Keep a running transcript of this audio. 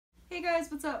Hey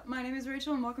guys, what's up? My name is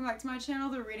Rachel and welcome back to my channel,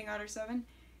 The Reading Otter 7.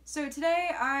 So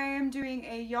today I am doing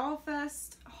a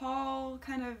Yallfest haul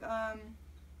kind of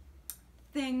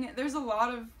thing. There's a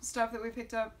lot of stuff that we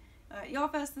picked up at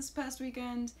Yallfest this past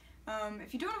weekend.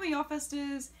 If you don't know what Yallfest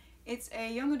is, it's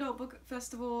a young adult book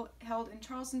festival held in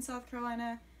Charleston, South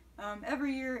Carolina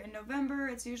every year in November.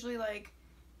 It's usually like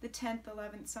the 10th,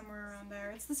 11th, somewhere around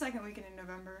there. It's the second weekend in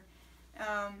November.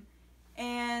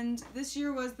 And this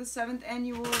year was the 7th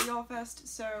annual Yallfest,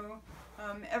 so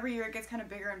every year it gets kind of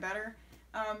bigger and better.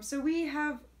 So we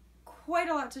have quite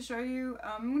a lot to show you.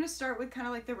 I'm going to start with kind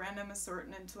of like the random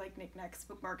assortment, like knickknacks,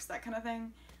 bookmarks, that kind of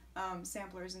thing,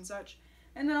 samplers and such.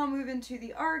 And then I'll move into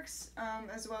the arcs,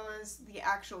 as well as the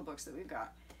actual books that we've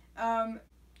got. I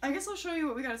guess I'll show you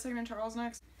what we got at Secondhand Charles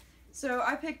next. So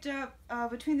I picked up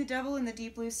Between the Devil and the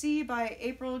Deep Blue Sea by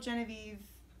April Genevieve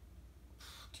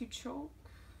Tuchel.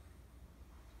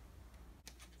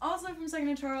 Also from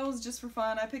Secondhand Charles, just for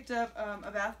fun, I picked up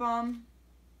a bath bomb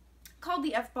called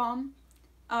the F-Bomb.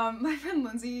 My friend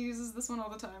Lindsay uses this one all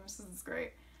the time, so it's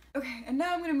great. Okay, and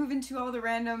now I'm going to move into all the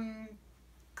random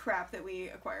crap that we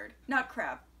acquired. Not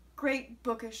crap, great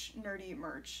bookish nerdy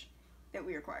merch that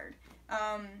we acquired.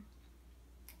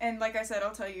 And like I said, I'll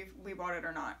tell you if we bought it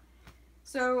or not.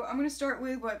 So I'm going to start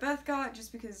with what Beth got,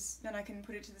 just because then I can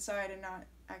put it to the side and not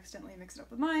accidentally mix it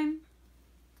up with mine.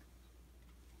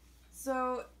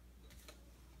 So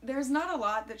there's not a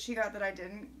lot that she got that I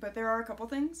didn't, but there are a couple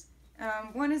things.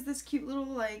 One is this cute little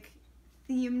like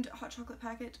themed hot chocolate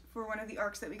packet for one of the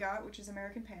arcs that we got, which is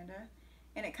American Panda,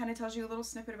 and it kind of tells you a little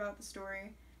snippet about the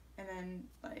story and then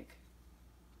like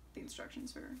the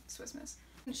instructions for Swiss Miss.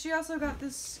 And she also got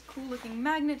this cool looking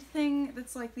magnet thing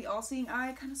that's like the all-seeing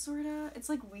eye kind of sorta. It's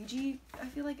like Ouija. I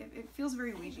feel like it feels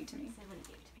very Ouija to me.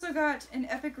 Also got an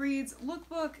Epic Reads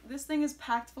lookbook. This thing is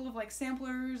packed full of like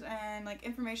samplers and like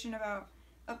information about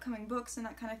upcoming books and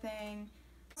that kind of thing.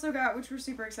 Also got, which we're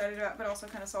super excited about but also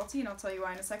kind of salty, and I'll tell you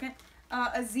why in a second,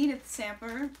 a Zenith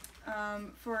sampler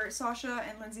for Sasha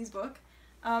and Lindsay's book.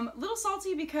 Little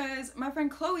salty because my friend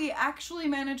Chloe actually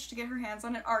managed to get her hands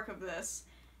on an arc of this,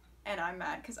 and I'm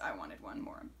mad because I wanted one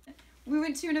more. We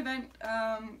went to an event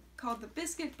called the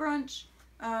Biscuit Brunch.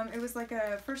 It was like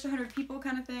a first 100 people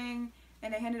kind of thing,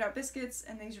 and they handed out biscuits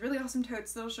and these really awesome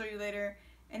totes that I'll show you later,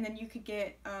 and then you could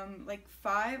get like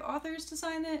 5 authors to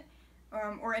sign it,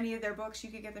 or any of their books you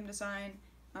could get them to sign.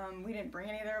 We didn't bring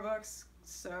any of their books,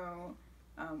 so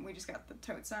we just got the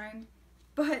tote signed.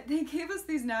 But they gave us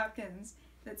these napkins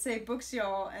that say Books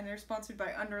Y'all, and they're sponsored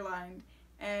by Underlined,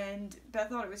 and Beth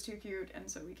thought it was too cute, and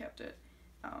so we kept it.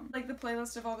 Like the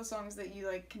playlist of all the songs that you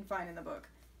like can find in the book,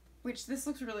 which this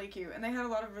looks really cute, and they had a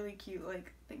lot of really cute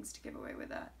like things to give away with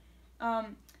that.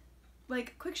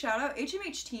 Like, quick shout out,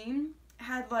 HMH Team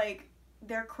had, like,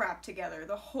 their crap together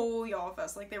the whole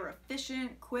Yallfest. Like, they were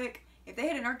efficient, quick. If they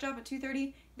had an arc drop at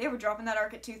 2:30, they were dropping that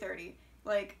arc at 2:30.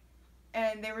 Like,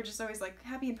 and they were just always, like,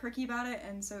 happy and perky about it,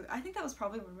 and so I think that was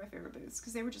probably one of my favorite booths,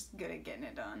 because they were just good at getting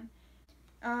it done.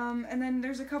 And then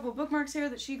there's a couple bookmarks here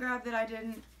that she grabbed that I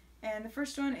didn't, and the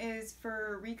first one is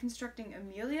for Reconstructing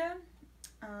Amelia,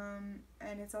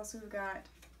 and it's also got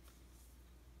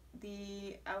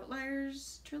the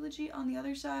Outliers trilogy on the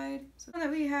other side. So the one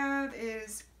that we have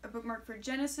is a bookmark for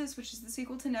Genesis, which is the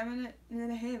sequel to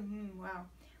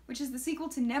which is the sequel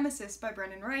to Nemesis by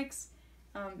Brendan Reichs.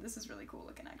 This is really cool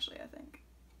looking, actually. I think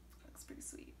looks pretty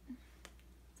sweet.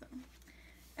 So,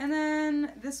 and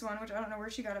then this one, which I don't know where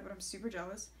she got it, but I'm super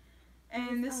jealous.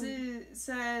 And this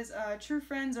says "True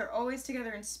friends are always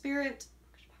together in spirit."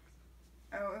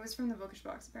 Oh, it was from the Bookish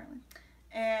Box apparently.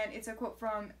 And it's a quote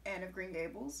from Anne of Green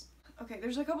Gables. Okay,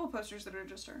 there's a couple posters that are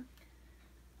just her.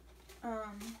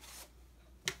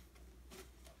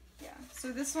 Yeah,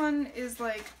 so this one is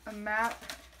like a map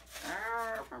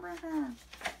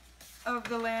of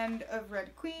the land of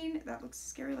Red Queen. That looks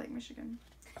scary like Michigan.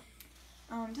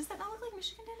 Does that not look like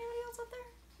Michigan to anybody else up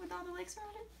there? With all the lakes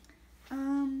around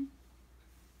it?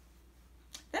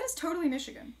 That is totally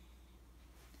Michigan.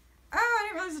 Oh, I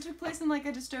didn't realize it took place in like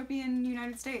a dystopian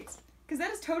United States. Because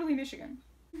that is totally Michigan.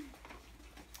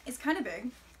 It's kind of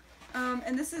big.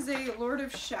 And this is a Lord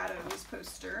of Shadows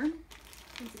poster.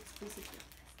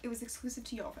 It was exclusive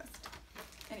to Yallfest.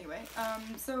 Anyway,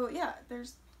 so yeah,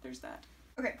 there's that.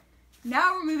 Okay,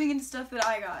 now we're moving into stuff that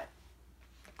I got.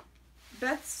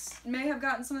 Beth's may have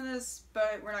gotten some of this,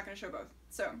 but we're not going to show both.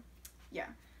 So, yeah.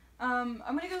 I'm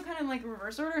going to go kind of like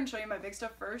reverse order and show you my big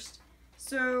stuff first.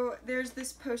 So, there's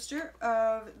this poster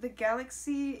of the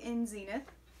Galaxy in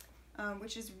Zenith,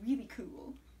 which is really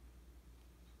cool.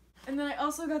 And then I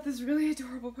also got this really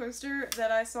adorable poster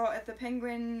that I saw at the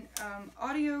Penguin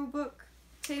audiobook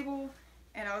table,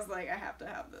 and I was like, I have to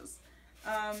have this.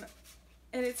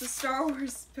 And it's a Star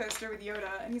Wars poster with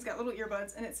Yoda, and he's got little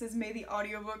earbuds, and it says, "May the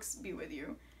audiobooks be with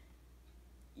you."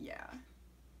 Yeah.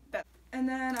 And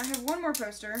then I have one more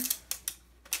poster.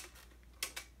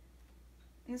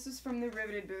 And this is from the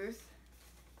Riveted booth.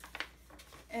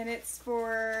 And it's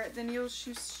for the Neil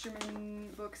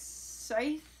Schusterman book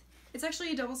Scythe. It's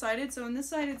actually double-sided, so on this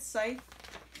side it's Scythe,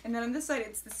 and then on this side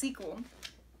it's the sequel,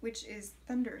 which is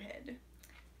Thunderhead.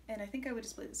 And I think I would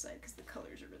display this side because the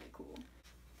colors are really cool.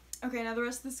 Okay, now the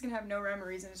rest of this is gonna have no rhyme or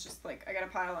reason. It's just like, I got a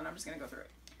pile and I'm just gonna go through it.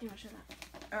 You wanna show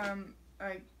that?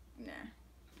 Nah.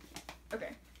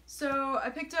 Okay, so I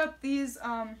picked up these,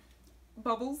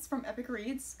 bubbles from Epic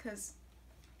Reads, because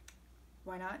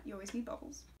why not? You always need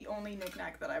bubbles. The only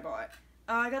knickknack that I bought.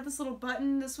 I got this little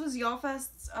button. This was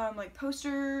Yallfest's, like,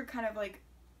 poster, kind of, like,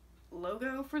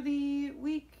 logo for the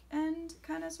weekend,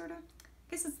 kind of, sort of.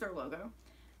 I guess it's their logo.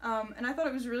 And I thought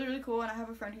it was really, really cool, and I have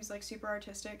a friend who's, like, super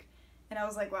artistic, and I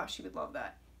was like, wow, she would love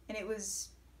that. And it was,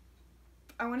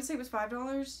 I want to say it was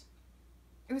 $5.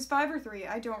 It was $5 or $3,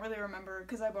 I don't really remember,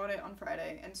 because I bought it on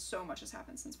Friday, and so much has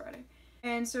happened since Friday.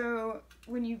 And so,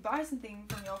 when you buy something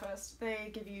from Yallfest,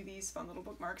 they give you these fun little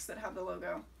bookmarks that have the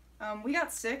logo. We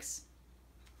got 6,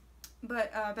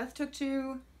 but Beth took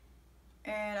 2,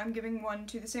 and I'm giving 1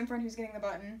 to the same friend who's getting the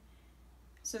button.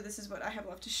 So this is what I have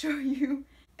left to show you.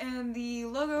 And the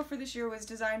logo for this year was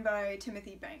designed by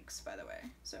Timothy Banks, by the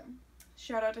way. So,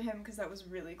 shout out to him, because that was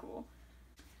really cool.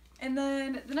 And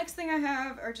then, the next thing I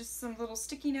have are just some little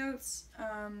sticky notes,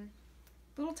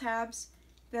 little tabs,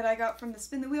 that I got from the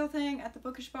Spin the Wheel thing at the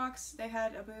Bookish Box. They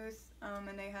had a booth,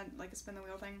 and they had, like, a Spin the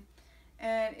Wheel thing.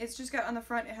 And it's just got on the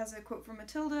front, it has a quote from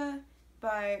Matilda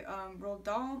by Roald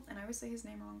Dahl, and I always say his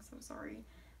name wrong, so sorry.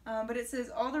 But it says,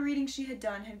 all the reading she had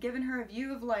done had given her a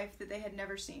view of life that they had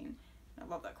never seen. I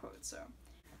love that quote, so.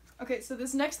 Okay, so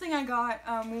this next thing I got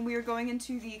when we were going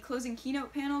into the closing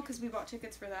keynote panel, because we bought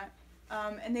tickets for that,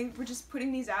 and they were just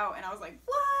putting these out, and I was like,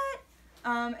 what?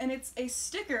 And it's a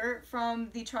sticker from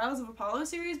the Trials of Apollo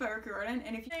series by Ricky Riordan,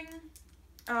 and if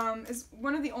you is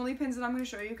one of the only pins that I'm going to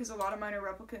show you, because a lot of mine are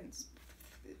replicants,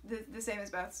 the same as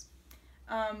Beth's.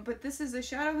 But this is a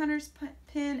Shadowhunters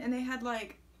pin, and they had,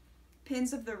 like,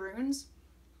 pins of the runes.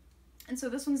 And so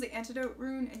this one's the Antidote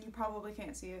rune, and you probably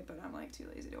can't see it, but I'm, like, too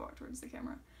lazy to walk towards the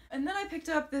camera. And then I picked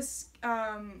up this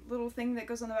little thing that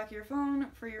goes on the back of your phone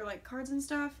for your, like, cards and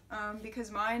stuff,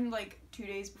 because mine, like, 2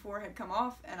 days before had come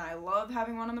off, and I love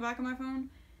having one on the back of my phone.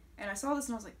 And I saw this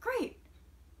and I was like, great!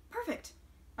 Perfect!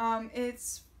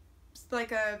 It's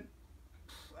like a,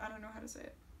 I don't know how to say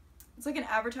it. It's like an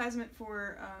advertisement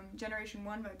for Generation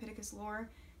 1 by Pittacus Lore.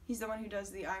 He's the one who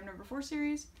does the I Am Number 4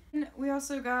 series. And we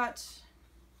also got,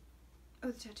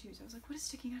 oh, the tattoos. I was like, what is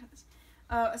sticking out of this?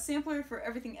 A sampler for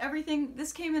Everything Everything.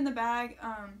 This came in the bag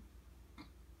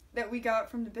that we got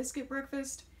from the biscuit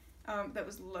breakfast that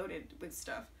was loaded with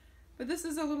stuff. But this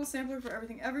is a little sampler for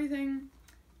Everything Everything.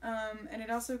 And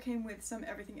it also came with some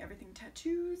Everything Everything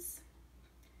tattoos,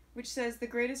 which says, the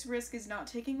greatest risk is not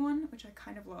taking one, which I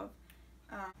kind of love.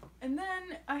 And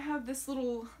then I have this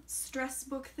little stress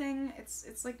book thing.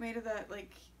 It's like made of that,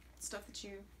 like, stuff that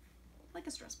you, like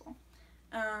a stress ball.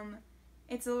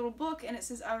 It's a little book, and it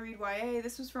says, I read YA.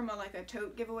 This was from a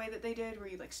tote giveaway that they did, where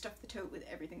you, like, stuff the tote with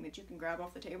everything that you can grab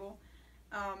off the table.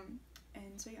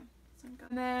 And so, yeah.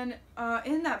 And then,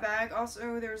 in that bag,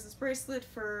 also, there was this bracelet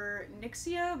for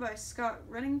Nixia by Scott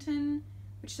Reddington,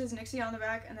 which says Nixia on the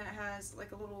back, and then it has,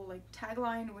 like, a little, like,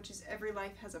 tagline, which is, every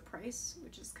life has a price,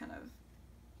 which is kind of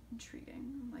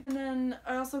intriguing. And then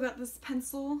I also got this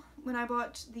pencil when I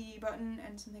bought the button,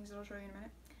 and some things that I'll show you in a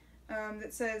minute.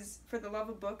 That says, for the love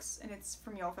of books, and it's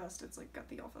from Yallfest. It's, like, got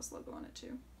the Yallfest logo on it,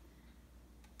 too.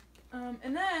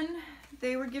 And then,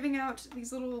 they were giving out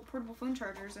these little portable phone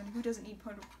chargers, and who doesn't need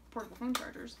portable phone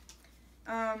chargers?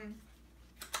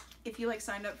 If you, like,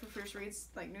 signed up for Fierce Reads,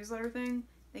 like, newsletter thing,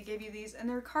 they gave you these, and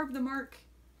they're Carve the Mark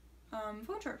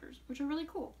phone chargers, which are really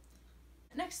cool.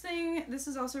 Next thing, this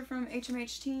is also from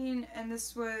HMH Teen, and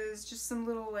this was just some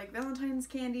little, like, Valentine's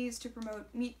candies to promote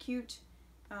Meet Cute,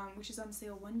 which is on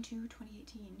sale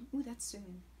 1/2/2018. Ooh, that's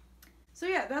soon. So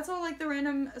yeah, that's all, like, the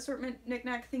random assortment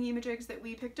knick-knack thingy-majigs that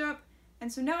we picked up. And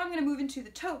so now I'm going to move into the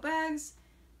tote bags.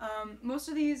 Most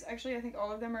of these, actually, I think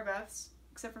all of them are Beth's,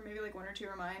 except for maybe, like, 1 or 2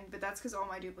 are mine, but that's because all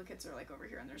my duplicates are, like, over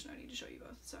here, and there's no need to show you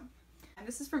both, so. And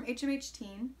this is from HMH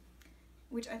Teen,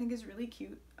 which I think is really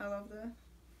cute. I love the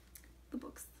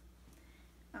books.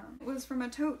 It was from a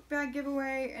tote bag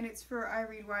giveaway, and it's for I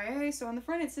Read YA. So on the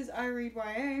front it says I Read YA,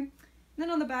 and then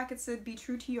on the back it said be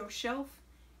true to yourself,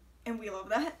 and we love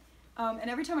that. And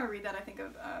every time I read that I think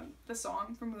of the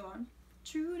song from Mulan.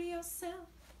 True to yourself,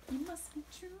 you must be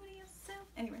true to sale.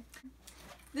 Anyway.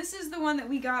 This is the one that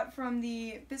we got from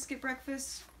the biscuit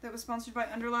breakfast that was sponsored by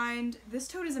Underlined. This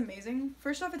tote is amazing.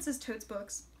 First off, it says Totes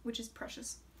Books, which is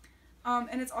precious.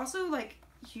 And it's also, like,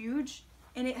 huge,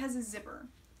 and it has a zipper,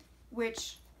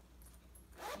 which,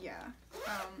 yeah.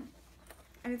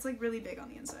 And it's, like, really big on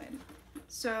the inside.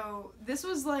 So, this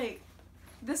was, like,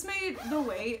 this made the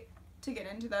wait to get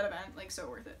into that event, like, so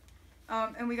worth it.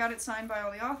 And we got it signed by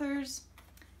all the authors.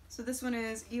 So this one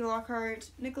is E.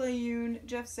 Lockhart, Nicola Yoon,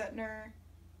 Jeff Zettner,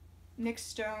 Nick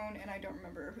Stone, and I don't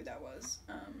remember who that was.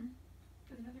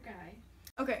 Another guy.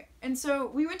 Okay, and so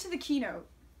we went to the keynote,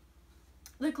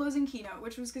 the closing keynote,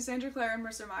 which was Cassandra Clare and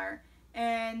Mercer Meyer,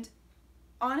 and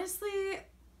honestly,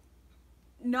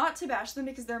 not to bash them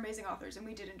because they're amazing authors, and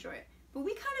we did enjoy it, but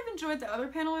we kind of enjoyed the other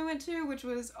panel we went to, which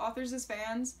was Authors as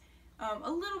Fans,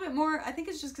 a little bit more. I think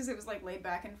it's just because it was, like, laid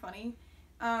back and funny,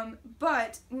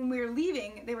 but when we were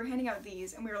leaving, they were handing out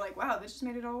these, and we were like, wow, this just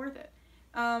made it all worth it.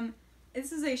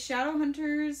 This is a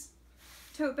Shadowhunters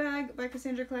tote bag by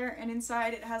Cassandra Clare, and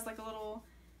inside it has, like, a little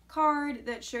card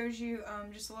that shows you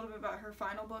just a little bit about her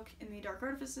final book in the Dark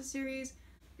Artifices series.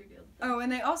 Oh,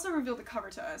 and they also revealed the cover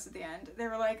to us at the end. They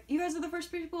were like, you guys are the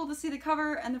first people to see the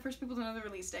cover and the first people to know the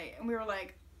release date. And we were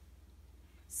like,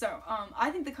 so, I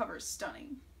think the cover is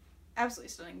stunning. Absolutely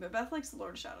stunning, but Beth likes the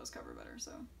Lord of Shadows cover better,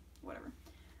 so whatever.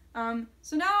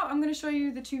 So now I'm going to show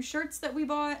you the two shirts that we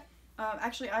bought.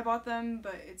 Actually, I bought them,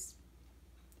 but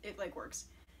it like works.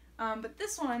 But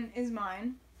this one is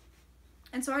mine.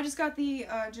 And so I just got the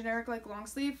generic, like, long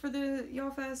sleeve for the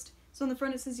Yallfest. So on the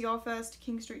front it says Yallfest,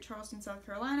 King Street, Charleston, South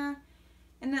Carolina.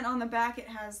 And then on the back it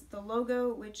has the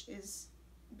logo, which is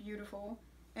beautiful.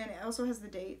 And it also has the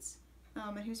dates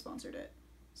and who sponsored it.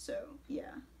 So,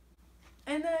 yeah.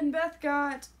 And then Beth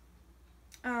got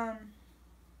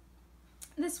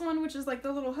this one, which is like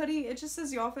the little hoodie. It just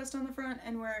says Yallfest on the front,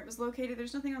 and where it was located,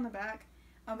 there's nothing on the back.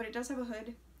 But it does have a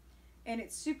hood. And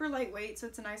it's super lightweight, so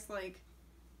it's a nice, like,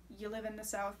 you live in the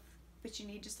South, but you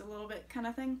need just a little bit kind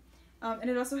of thing. And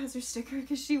it also has her sticker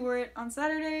because she wore it on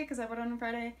Saturday because I put it on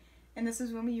Friday. And this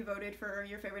is when you voted for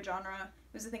your favorite genre.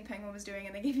 It was the thing Penguin was doing,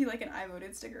 and they gave you, like, an I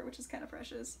voted sticker, which is kind of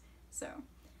precious. So,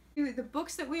 the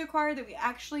books that we acquired that we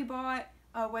actually bought,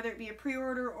 whether it be a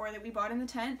pre-order or that we bought in the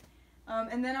tent.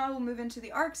 And then I will move into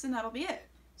the arcs, and that'll be it.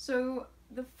 So,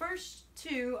 the first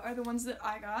two are the ones that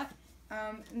I got.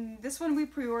 And this one we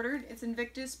pre-ordered. It's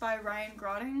Invictus by Ryan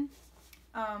Grotting.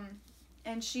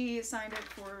 And she signed it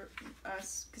for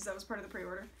us because that was part of the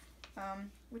pre-order,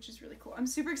 which is really cool. I'm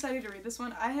super excited to read this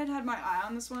one. I had my eye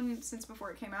on this one since before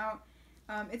it came out.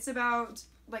 It's about,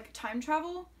 like, time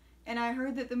travel, and I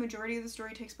heard that the majority of the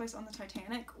story takes place on the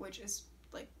Titanic, which is,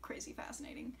 like, crazy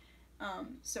fascinating.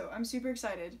 So I'm super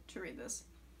excited to read this.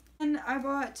 And I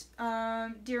bought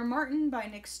Dear Martin by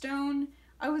Nick Stone.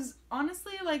 I was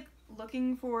honestly, like,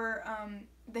 looking for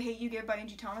The Hate You Give by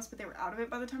Angie Thomas, but they were out of it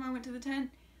by the time I went to the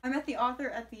tent. I met the author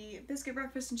at the biscuit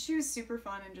breakfast, and she was super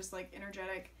fun and just, like,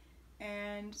 energetic.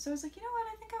 And so I was like, you know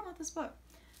what, I think I want this book.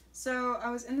 So I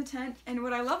was in the tent, and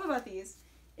what I love about these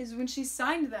is when she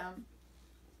signed them,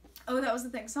 oh, that was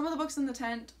the thing. Some of the books in the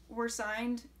tent were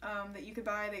signed that you could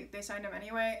buy. They signed them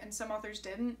anyway, and some authors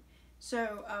didn't.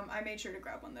 So I made sure to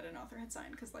grab one that an author had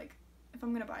signed, because, like, if I'm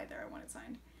going to buy it there, I want it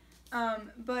signed.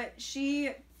 But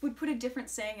she would put a different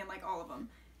saying in, like, all of them.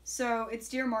 So it's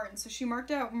Dear Martin, so she marked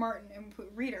out Martin and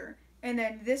put Reader, and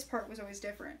then this part was always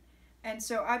different. And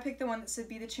so I picked the one that said,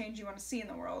 be the change you want to see in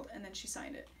the world, and then she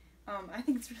signed it. I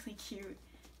think it's really cute,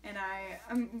 and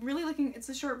I'm really looking, it's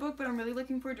a short book, but I'm really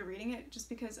looking forward to reading it, just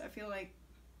because I feel like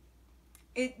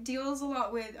it deals a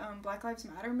lot with Black Lives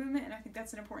Matter movement, and I think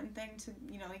that's an important thing to,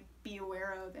 you know, like, be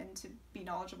aware of and to be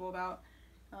knowledgeable about.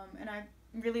 And I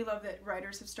really love that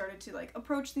writers have started to, like,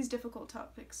 approach these difficult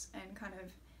topics and kind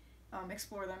of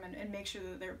explore them and make sure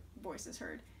that their voice is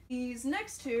heard. These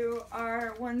next two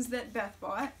are ones that Beth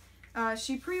bought.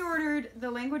 She pre-ordered The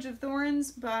Language of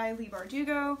Thorns by Leigh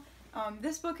Bardugo.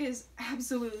 This book is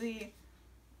absolutely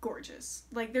gorgeous.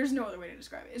 Like, there's no other way to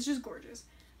describe it. It's just gorgeous.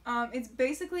 It's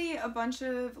basically a bunch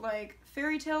of, like,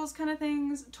 fairy tales kind of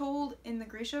things told in the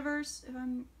Grisha-verse, if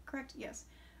I'm correct. Yes.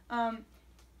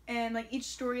 And, like, each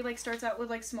story, like, starts out with,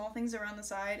 like, small things around the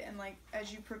side, and, like,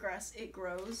 as you progress, it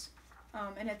grows.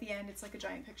 And at the end, it's like a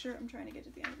giant picture. I'm trying to get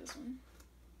to the end of this one.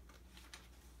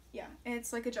 Yeah,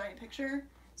 it's like a giant picture.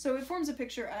 So it forms a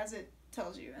picture as it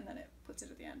tells you, and then it puts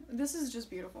it at the end. This is just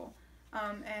beautiful.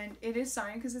 And it is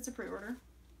signed because it's a pre-order.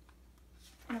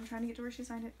 And I'm trying to get to where she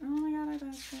signed it. Oh my god, I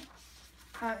passed it.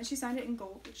 And she signed it in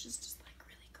gold, which is just, like,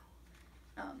 really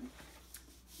cool.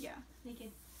 Yeah.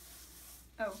 Naked.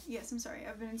 Oh, yes, I'm sorry.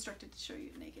 I've been instructed to show you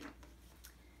naked.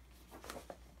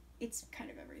 It's kind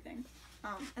of everything.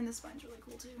 And this spine's really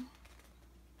cool too.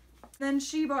 Then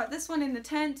she bought this one in the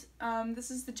tent.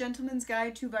 This is The Gentleman's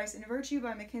Guide to Vice and Virtue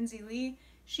by Mackenzie Lee.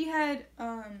 She had,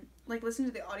 like, listened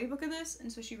to the audiobook of this,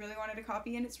 and so she really wanted a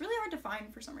copy, and it's really hard to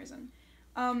find for some reason.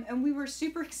 And we were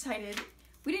super excited.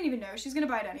 We didn't even know. She's gonna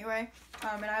buy it anyway.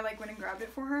 And I, like, went and grabbed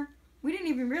it for her. We didn't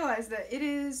even realize that it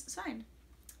is signed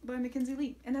by Mackenzie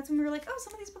Lee. And that's when we were like, oh,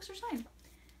 some of these books are signed.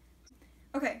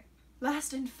 Okay,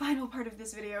 last and final part of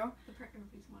this video. The part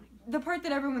everybody's wanting. The part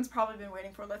that everyone's probably been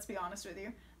waiting for, let's be honest with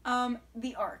you.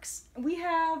 The arcs. We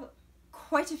have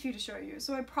quite a few to show you,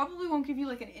 so I probably won't give you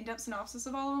like an in-depth synopsis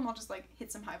of all of them. I'll just like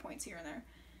hit some high points here and there.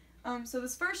 So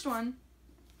this first one,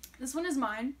 this one is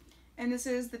mine, and this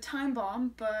is The Time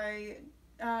Bomb by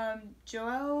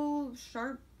Joelle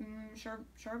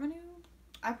Charbonneau?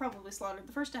 I probably slaughtered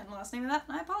the first and last name of that,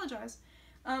 and I apologize.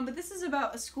 But this is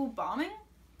about a school bombing.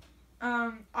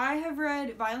 I have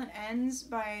read Violent Ends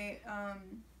by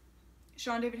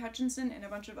Sean David Hutchinson and a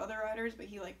bunch of other writers, but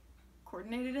he like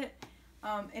coordinated it.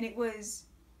 And it was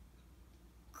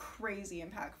crazy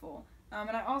impactful.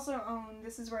 And I also own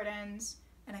This Is Where It Ends,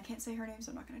 and I can't say her name,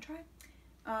 so I'm not gonna try.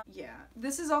 Yeah,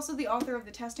 this is also the author of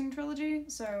the Testing trilogy,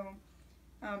 so,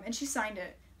 and she signed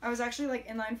it. I was actually like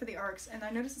in line for the arcs, and I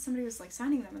noticed that somebody was like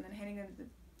signing them and then handing them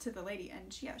to the lady,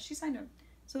 and she signed them.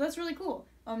 So that's really cool.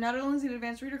 Not only is it an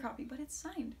advanced reader copy, but it's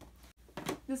signed.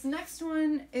 This next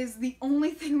one is the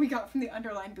only thing we got from the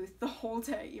Underline booth the whole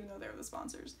day, even though they were the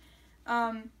sponsors.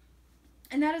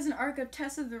 And that is an arc of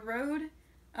Tess of the Road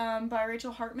by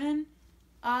Rachel Hartman.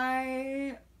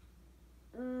 I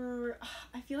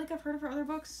feel like I've heard of her other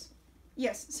books.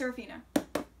 Yes, Serafina.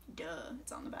 Duh,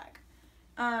 it's on the back.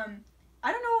 I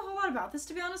don't know a whole lot about this,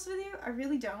 to be honest with you. I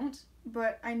really don't.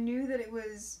 But I knew that it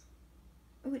was...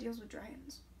 Oh, it deals with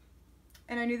dragons.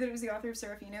 And I knew that it was the author of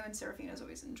Serafina, and Serafina's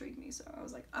always intrigued me, so I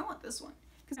was like, I want this one.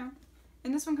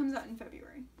 And this one comes out in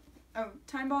February. Oh,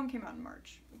 Time Bomb came out in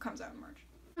March. It comes out in March.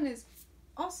 This one is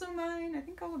also mine. I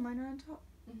think all of mine are on top.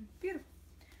 Mm-hmm. Beautiful.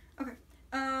 Okay.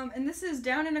 And this is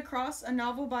Down and Across, a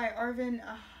novel by Arvin,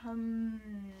 Ahmadi?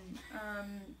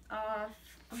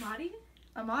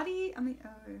 Ahmadi? I mean, I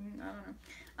don't know.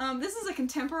 This is a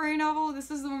contemporary novel. This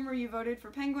is the one where you voted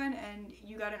for Penguin, and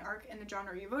you got an arc in the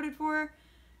genre you voted for.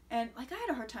 And, like, I had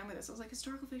a hard time with this. I was like,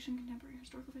 historical fiction, contemporary,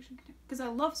 because I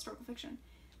love historical fiction.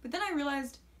 But then I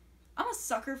realized I'm a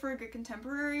sucker for a good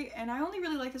contemporary, and I only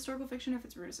really like historical fiction if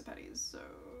it's Rita Sepetys, so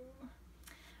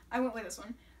I went with this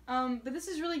one. But this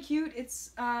is really cute.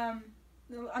 It's, I'm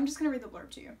just gonna read the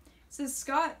blurb to you. It says,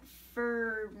 Scott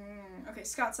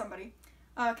somebody,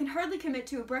 can hardly commit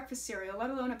to a breakfast cereal, let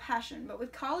alone a passion, but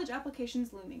with college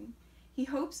applications looming, he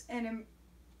hopes an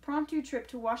impromptu trip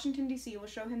to Washington, D.C. will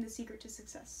show him the secret to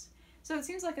success. So it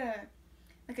seems like a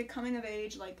coming of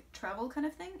age, like, travel kind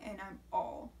of thing, and I'm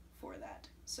all for that.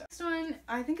 So next one,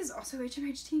 I think, is also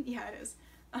HMH Teen. Yeah, it is.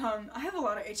 I have a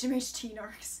lot of HMH Teen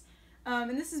arcs.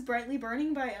 And this is Brightly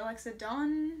Burning by Alexa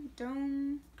Donne,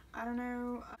 I don't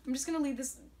know. I'm just gonna leave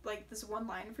this, like, this one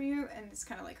line for you, and it's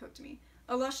kind of, like, hooked me.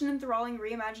 A lush and enthralling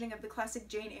reimagining of the classic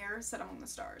Jane Eyre set among the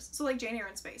stars. So, like, Jane Eyre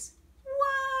in space.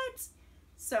 What?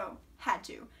 So, had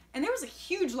to. And there was a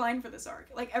huge line for this arc.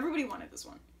 Like, everybody wanted this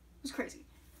one. It was crazy.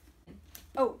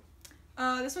 Oh,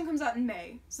 this one comes out in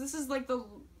May. So this is, like, the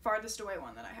farthest away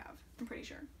one that I have, I'm pretty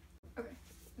sure. Okay.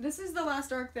 This is the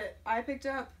last arc that I picked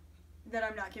up that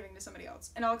I'm not giving to somebody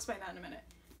else, and I'll explain that in a minute.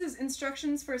 This is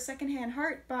Instructions for a Secondhand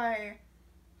Heart by...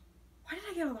 Why did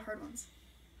I get all the hard ones?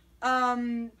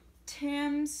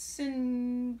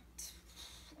 Tamsyn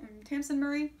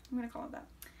Murray? I'm gonna call it that.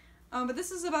 But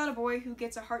this is about a boy who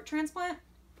gets a heart transplant,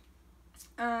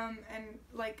 and,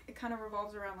 like, it kind of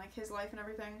revolves around, like, his life and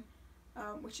everything,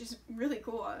 which is really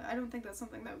cool. I don't think that's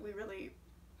something that we really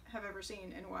have ever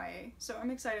seen in YA, so I'm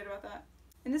excited about that.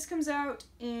 And this comes out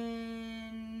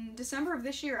in December of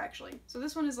this year, actually. So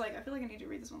this one is, like, I feel like I need to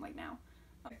read this one, like, now.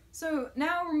 Okay. So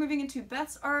now we're moving into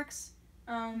Beth's arcs.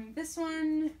 This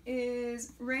one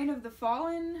is Reign of the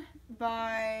Fallen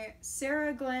by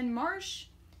Sarah Glenn Marsh.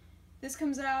 This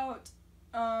comes out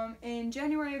in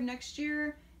January of next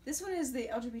year. This one is the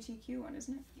LGBTQ one,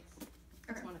 isn't it? Yes.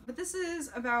 Okay. But this is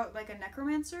about, like, a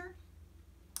necromancer.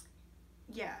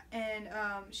 Yeah, and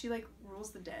she, like,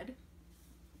 rules the dead.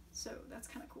 So that's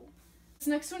kind of cool. This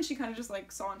next one she kind of just, like,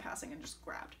 saw in passing and just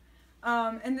grabbed.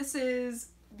 And this is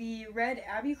the Red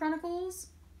Abbey Chronicles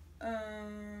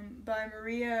by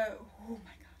Maria... Oh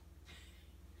my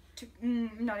god.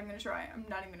 I'm not even gonna try. I'm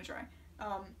not even gonna try.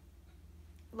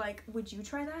 Like, would you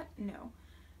try that? No.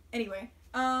 Anyway,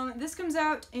 this comes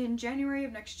out in January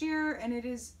of next year, and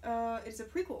it's a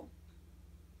prequel.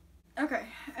 Okay,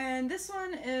 and this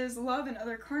one is Love and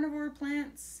Other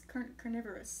Carnivorous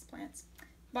Plants.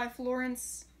 by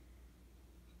Florence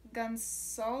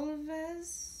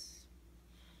Gonsalves.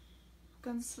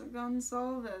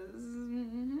 Gonsalves.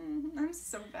 I'm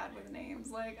so bad with names.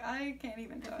 Like, I can't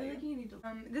even tell I feel you. like you need to.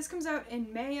 This comes out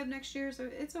in May of next year, so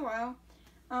it's a while.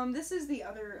 This is the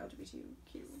other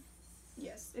LGBTQ.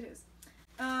 Yes, it is.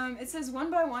 It says, one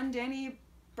by one, Danny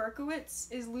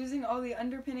Berkowitz is losing all the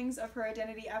underpinnings of her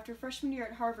identity after freshman year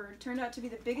at Harvard turned out to be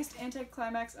the biggest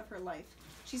anticlimax of her life.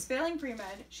 She's failing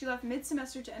pre-med, she left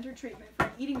mid-semester to enter treatment for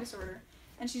an eating disorder,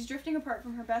 and she's drifting apart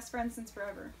from her best friend since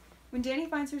forever. When Danny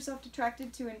finds herself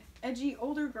attracted to an edgy,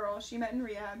 older girl she met in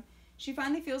rehab, she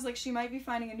finally feels like she might be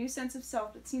finding a new sense of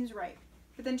self that seems right.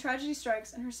 But then tragedy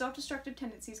strikes, and her self-destructive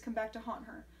tendencies come back to haunt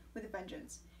her with a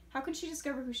vengeance. How can she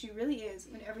discover who she really is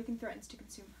when everything threatens to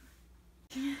consume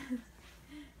her?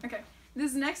 Okay,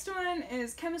 this next one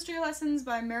is Chemistry Lessons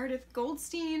by Meredith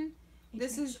Goldstein.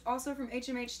 This is also from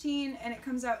HMH Teen, and it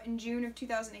comes out in June of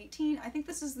 2018. I think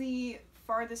this is the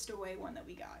farthest away one that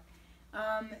we got.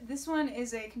 This one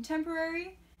is a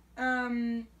contemporary.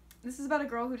 This is about a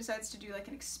girl who decides to do like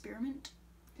an experiment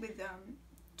with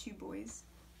two boys.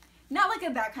 Not like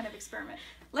that kind of experiment,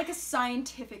 like a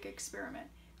scientific experiment,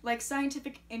 like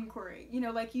scientific inquiry, you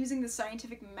know, like using the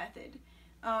scientific method.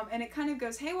 And it kind of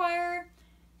goes haywire,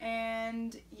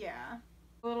 and yeah.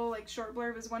 A little like short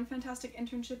blurb is one fantastic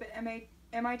internship at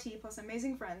MIT plus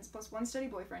amazing friends plus one steady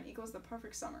boyfriend equals the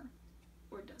perfect summer.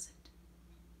 Or does it?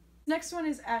 Next one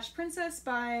is Ash Princess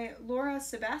by Laura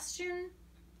Sebastian.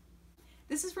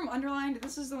 This is from Underlined.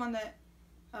 This is the one that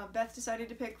Beth decided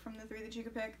to pick from the three that you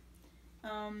could pick.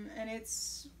 And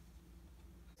it's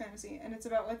fantasy, and it's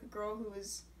about like a girl who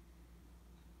is,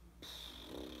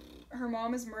 her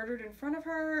mom is murdered in front of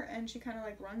her, and she kind of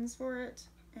like runs for it,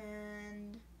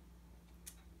 and,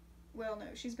 well, no,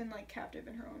 she's been like captive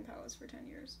in her own palace for 10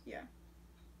 years, yeah,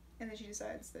 and then she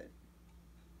decides that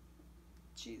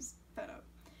she's fed up.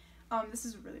 This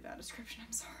is a really bad description,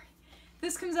 I'm sorry.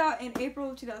 This comes out in April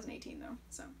of 2018 though,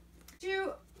 so.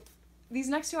 These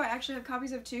next two I actually have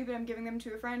copies of too, but I'm giving them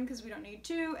to a friend because we don't need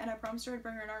two, and I promised her I'd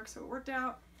bring her an arc, so it worked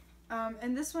out.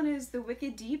 And this one is The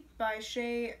Wicked Deep by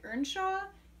Shea Ernshaw.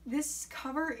 This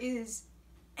cover is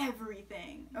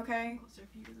everything, okay?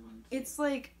 It's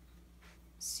like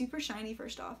super shiny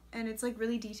first off, and it's like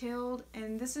really detailed,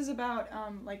 and this is about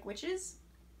like witches.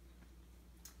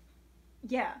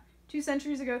 Yeah. 2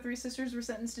 centuries ago, 3 sisters were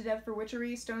sentenced to death for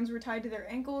witchery. Stones were tied to their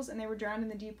ankles, and they were drowned in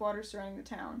the deep water surrounding the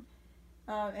town.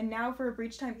 And now, for a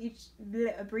brief time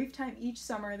each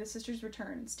summer, the sisters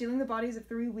return, stealing the bodies of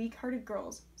 3 weak-hearted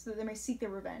girls so that they may seek their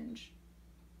revenge.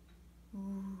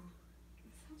 Ooh.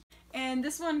 And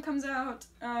this one comes out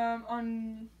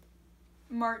on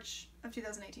March of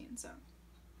 2018. So,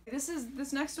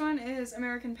 this next one is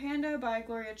American Panda by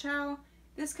Gloria Chao.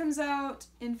 This comes out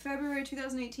in February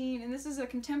 2018, and this is a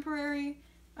contemporary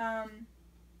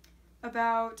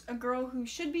about a girl who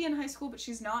should be in high school, but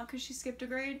she's not because she skipped a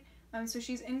grade. So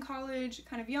she's in college,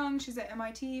 kind of young, she's at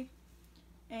MIT,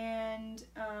 and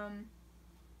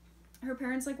her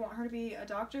parents like want her to be a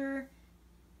doctor,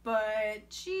 but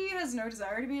she has no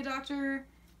desire to be a doctor,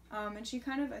 and she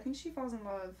kind of, I think she falls in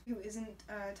love, who isn't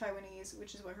Taiwanese,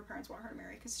 which is what her parents want her to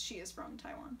marry, because she is from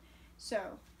Taiwan.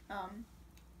 So,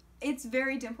 it's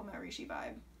very Dimple Maharishi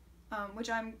vibe, which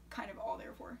I'm kind of all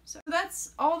there for. So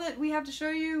that's all that we have to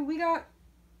show you. We got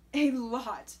a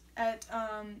lot at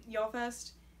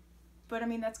Yallfest. But I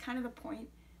mean, that's kind of the point.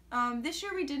 This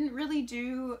year we didn't really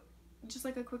do, just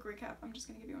like a quick recap, I'm just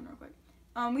going to give you one real quick.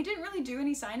 We didn't really do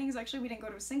any signings. Actually, we didn't go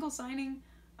to a single signing.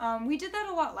 We did that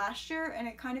a lot last year, and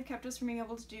it kind of kept us from being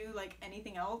able to do like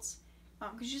anything else.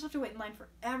 Because you just have to wait in line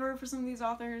forever for some of these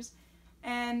authors.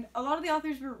 And a lot of the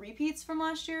authors were repeats from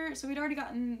last year, so we'd already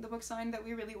gotten the book signed that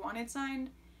we really wanted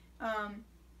signed.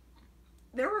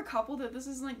 There were a couple that this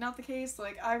is like not the case.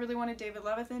 Like, I really wanted David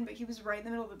Levithan, but he was right in the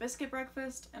middle of the biscuit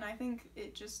breakfast, and I think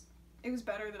it was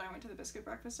better that I went to the biscuit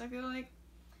breakfast, I feel like.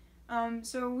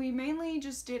 So we mainly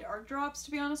just did arc drops,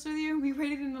 to be honest with you. We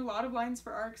waited in a lot of lines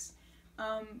for arcs,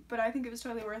 but I think it was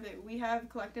totally worth it. We have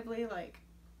collectively like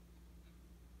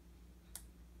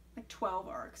 12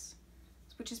 arcs,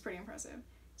 which is pretty impressive.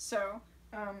 So,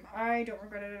 I don't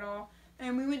regret it at all.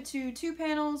 And we went to 2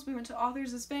 panels. We went to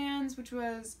Authors as Fans, which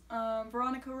was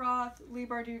Veronica Roth, Lee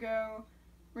Bardugo,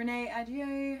 Renee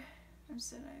Adier, I'm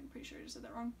pretty sure I just said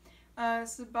that wrong,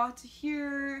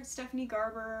 Sebastian, Stephanie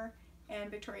Garber,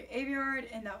 and Victoria Aveyard,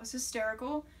 and that was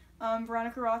hysterical.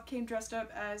 Veronica Roth came dressed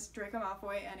up as Draco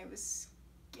Malfoy, and it was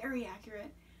scary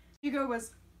accurate. Hugo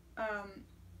was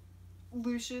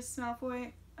Lucius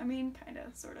Malfoy. I mean,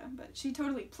 kinda, sorta, but she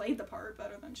totally played the part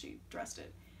better than she dressed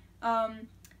it.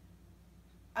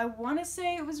 I want to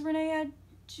say it was Renee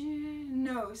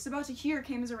No, Sebastian here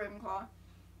came as a Ravenclaw.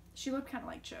 She looked kind of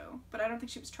like Chao, but I don't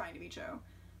think she was trying to be Chao.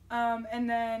 And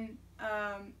then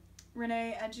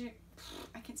Renee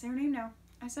I can't say her name now.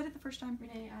 I said it the first time.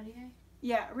 Renee Adehe?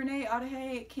 Yeah, Renee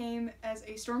Adehe came as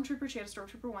a Stormtrooper. She had a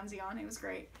Stormtrooper onesie on. It was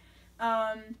great.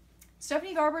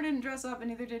 Stephanie Garber didn't dress up, and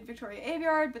neither did Victoria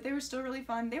Aveyard, but they were still really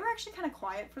fun. They were actually kind of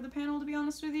quiet for the panel, to be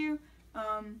honest with you.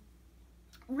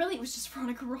 Really, it was just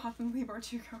Veronica Roth and Lee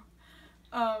Bartucco.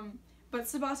 But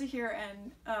Sebastian here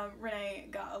and Renee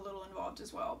got a little involved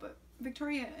as well, but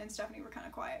Victoria and Stephanie were kind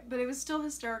of quiet. But it was still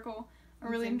hysterical. I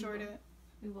really enjoyed it.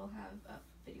 We will have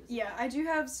videos. Yeah, I do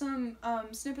have some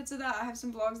snippets of that. I have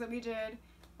some vlogs that we did,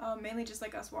 mainly just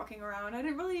like us walking around. I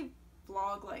didn't really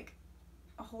vlog like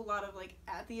a whole lot of like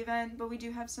at the event, but we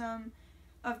do have some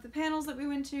of the panels that we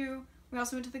went to. We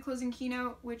also went to the closing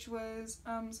keynote, which was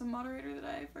some moderator that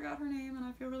I forgot her name, and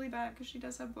I feel really bad because she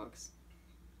does have books.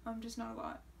 Just not a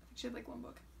lot. I think she had like one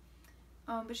book.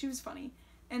 But she was funny.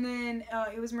 And then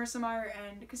it was Marissa Meyer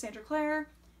and Cassandra Clare,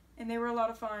 and they were a lot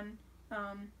of fun.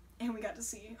 And we got to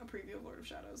see a preview of Lord of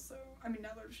Shadows. So, I mean,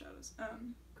 not Lord of Shadows.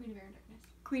 Queen of Air and Darkness.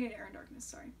 Queen of Air and Darkness,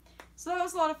 sorry. So that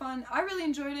was a lot of fun. I really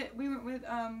enjoyed it. We went with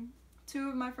two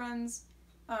of my friends,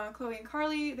 Chloe and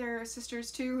Carly. They're sisters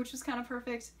too, which was kind of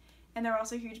perfect. And they're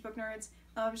also huge book nerds.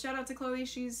 Shout out to Chloe.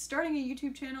 She's starting a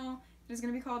YouTube channel. It is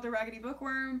going to be called The Raggedy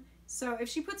Bookworm. So if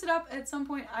she puts it up at some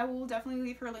point, I will definitely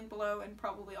leave her link below and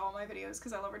probably all my videos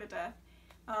because I love her to death.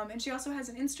 And she also has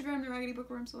an Instagram, The Raggedy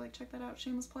Bookworm, so like check that out.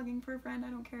 Shameless plugging for a friend, I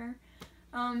don't care.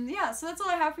 Yeah, so that's all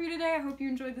I have for you today. I hope you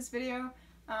enjoyed this video.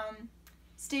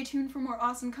 Stay tuned for more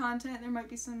awesome content. There might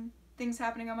be some things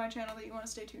happening on my channel that you want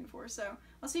to stay tuned for. So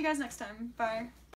I'll see you guys next time. Bye.